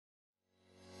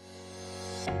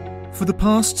For the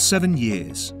past 7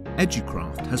 years,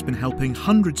 Edukraft has been helping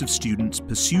hundreds of students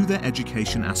pursue their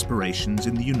education aspirations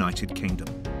in the United Kingdom.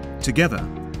 Together,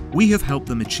 we have helped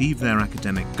them achieve their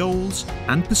academic goals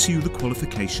and pursue the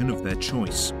qualification of their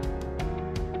choice.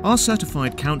 Our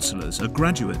certified counsellors are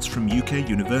graduates from UK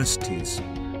universities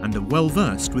and are well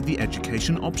versed with the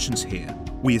education options here.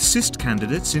 We assist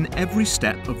candidates in every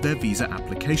step of their visa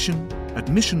application,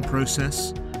 admission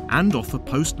process, and offer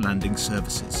post-landing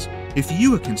services. If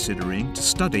you are considering to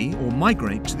study or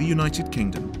migrate to the United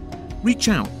Kingdom, reach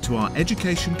out to our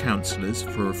education counsellors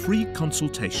for a free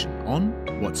consultation on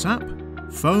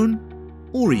WhatsApp, phone,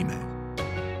 or email.